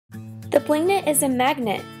The Blingnet is a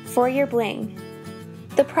magnet for your bling.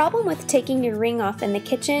 The problem with taking your ring off in the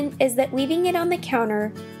kitchen is that leaving it on the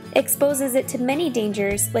counter exposes it to many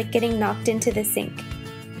dangers like getting knocked into the sink.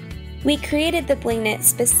 We created the Blingnet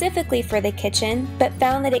specifically for the kitchen, but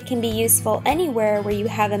found that it can be useful anywhere where you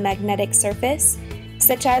have a magnetic surface,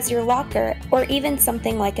 such as your locker or even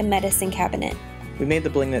something like a medicine cabinet. We made the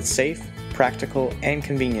Blingnet safe, practical, and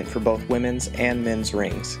convenient for both women's and men's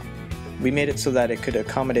rings. We made it so that it could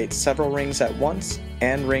accommodate several rings at once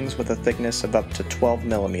and rings with a thickness of up to 12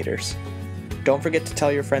 millimeters. Don't forget to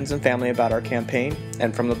tell your friends and family about our campaign,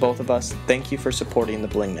 and from the both of us, thank you for supporting the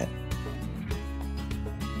Blingnet.